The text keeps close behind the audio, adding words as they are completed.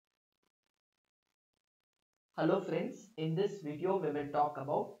Hello friends, in this video we will talk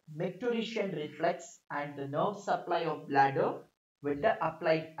about Micturition reflex and the nerve supply of bladder with the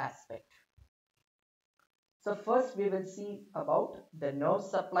applied aspect. So first we will see about the nerve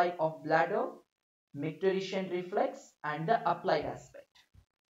supply of bladder, Micturition reflex and the applied aspect.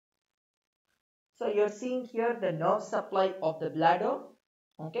 So you're seeing here the nerve supply of the bladder.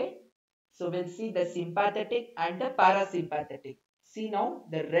 Okay. So we'll see the sympathetic and the parasympathetic. See now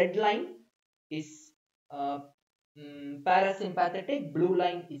the red line is uh, parasympathetic, blue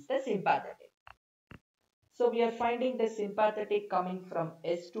line is the sympathetic. So we are finding the sympathetic coming from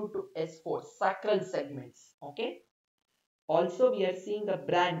S2 to S4 sacral segments. Okay. Also we are seeing a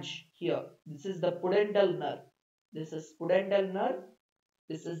branch here. This is the pudendal nerve. This is pudendal nerve.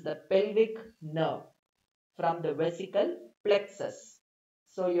 This is the pelvic nerve from the vesical plexus.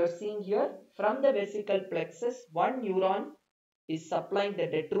 So you're seeing here from the vesical plexus, one neuron is supplying the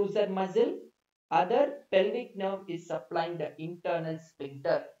detrusor muscle, other pelvic nerve is supplying the internal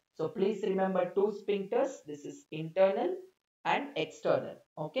sphincter. So please remember two sphincters. This is internal and external.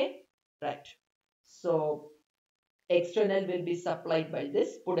 Okay, right. So external will be supplied by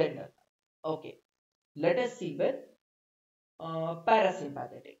this pudendal. Okay, let us see with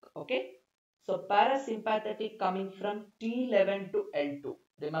parasympathetic. Okay, so parasympathetic coming from T11 to L2.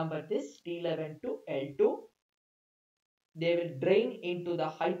 Remember this T11 to L2. They will drain into the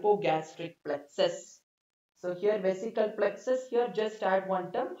hypogastric plexus. So here vesical plexus, here just add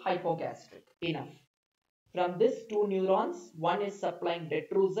one term hypogastric. Enough. From this two neurons, one is supplying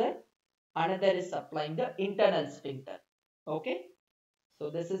detrusor, another is supplying the internal sphincter. Okay. So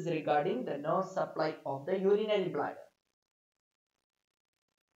this is regarding the nerve supply of the urinary bladder.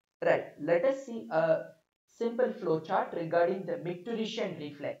 Right. Let us see a simple flow chart regarding the micturition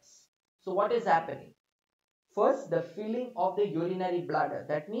reflex. So what is happening? First, the filling of the urinary bladder.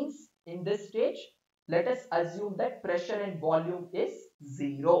 That means in this stage, let us assume that pressure and volume is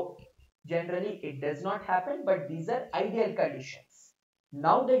 0. Generally, it does not happen, but these are ideal conditions.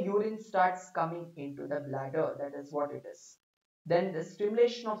 Now the urine starts coming into the bladder. That is what it is. Then the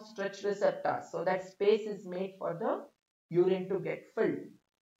stimulation of stretch receptors. So that space is made for the urine to get filled.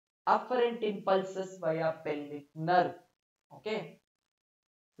 Afferent impulses via pelvic nerve. Okay.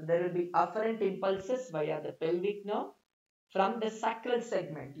 So there will be afferent impulses via the pelvic nerve from the sacral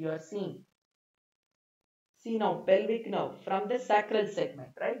segment. You are seeing. See now pelvic nerve from the sacral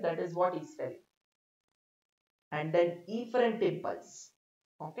segment, right? That is what he's telling. And then efferent impulse.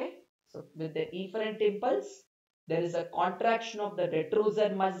 Okay. So with the efferent impulse, there is a contraction of the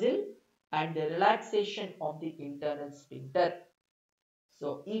detrusor muscle and the relaxation of the internal sphincter.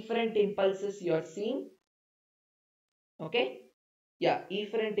 So efferent impulses you are seeing. Okay. Yeah,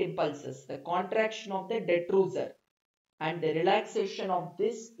 efferent impulses, the contraction of the detrusor and the relaxation of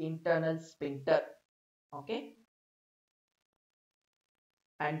this internal sphincter. Okay.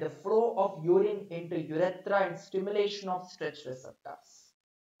 And the flow of urine into urethra and stimulation of stretch receptors.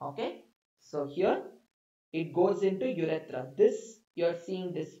 Okay. So here it goes into urethra. This you are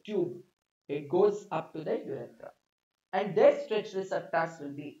seeing this tube. It goes up to the urethra. And their stretch receptors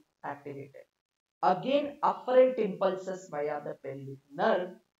will be activated. Again, afferent impulses via the pelvic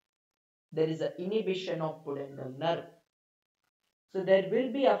nerve. There is an inhibition of pudendal nerve. So there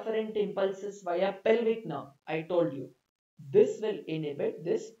will be afferent impulses via pelvic nerve. I told you. This will inhibit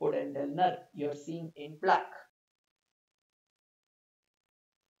this pudendal nerve. You are seeing in black.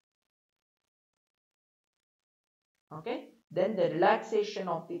 Okay. Then the relaxation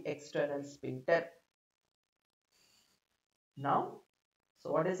of the external sphincter. Now,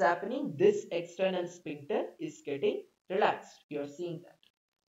 so what is happening? This external sphincter is getting relaxed. You are seeing that.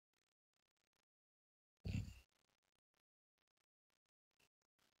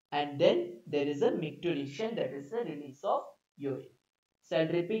 And then there is a micturition, that is the release of urine. So I'll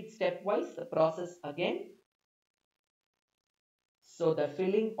repeat stepwise the process again. So the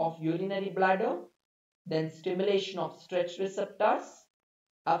filling of urinary bladder, then stimulation of stretch receptors,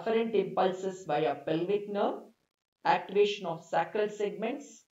 afferent impulses via pelvic nerve, activation of sacral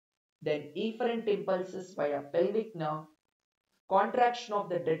segments, then efferent impulses via pelvic nerve, contraction of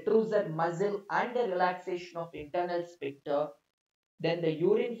the detrusor muscle and the relaxation of internal sphincter. Then the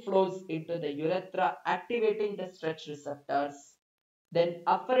urine flows into the urethra, activating the stretch receptors. Then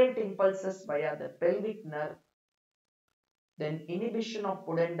afferent impulses via the pelvic nerve. Then inhibition of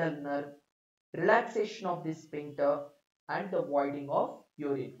pudendal nerve, relaxation of the sphincter, and the voiding of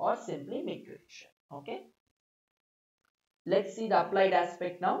urine or simply micturition. Okay. Let's see the applied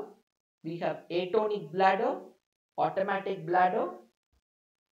aspect now. We have atonic bladder, automatic bladder,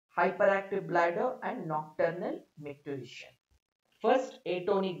 hyperactive bladder, and nocturnal micturition. First,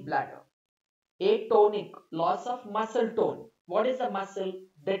 atonic bladder. atonic, loss of muscle tone. What is a muscle?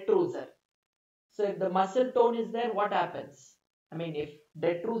 Detrusor. So if the muscle tone is there, what happens? I mean, if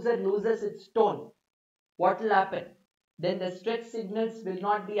detrusor loses its tone, what will happen? Then the stretch signals will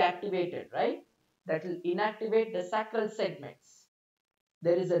not be activated, right? That will inactivate the sacral segments.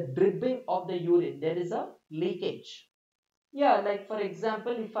 There is a dripping of the urine. There is a leakage. Yeah, like for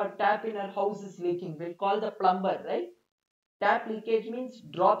example, if our tap in our house is leaking, we'll call the plumber, right? Tap leakage means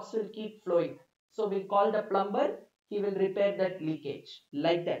drops will keep flowing. So we'll call the plumber, he will repair that leakage.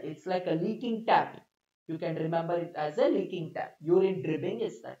 Like that. It's like a leaking tap. You can remember it as a leaking tap. Urine dripping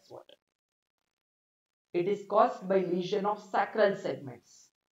is that's what. It is caused by lesion of sacral segments.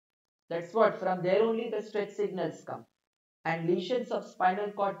 That's what, from there only the stretch signals come. And lesions of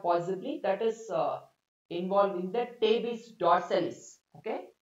spinal cord possibly, that is involved in the tabes dorsalis. Okay.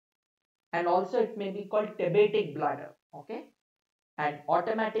 And also it may be called tabetic bladder. Okay. And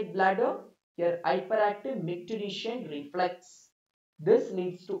automatic bladder, your hyperactive Micturition reflex. This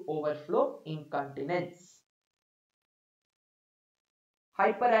leads to overflow incontinence.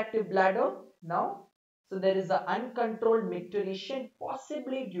 Hyperactive bladder now. So there is an uncontrolled micturition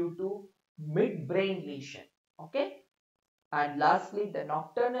possibly due to midbrain lesion. Okay. And lastly, the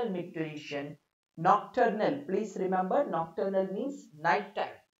nocturnal micturition. Nocturnal, please remember, nocturnal means night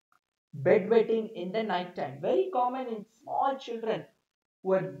time. Bedwetting in the night time. Very common in small children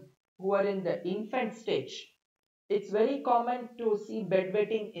who are in the infant stage. It's very common to see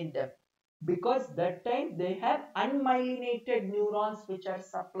bedwetting in them because that time they have unmyelinated neurons which are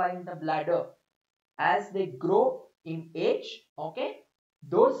supplying the bladder. As they grow in age, okay,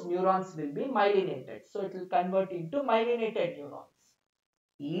 those neurons will be myelinated. So it will convert into myelinated neurons.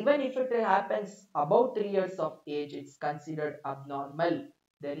 Even if it happens above 3 years of age, it's considered abnormal.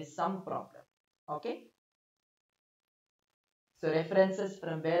 There is some problem. Okay. So references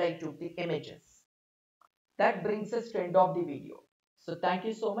from where I took the images. That brings us to end of the video. So thank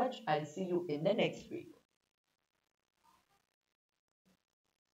you so much. I'll see you in the next video.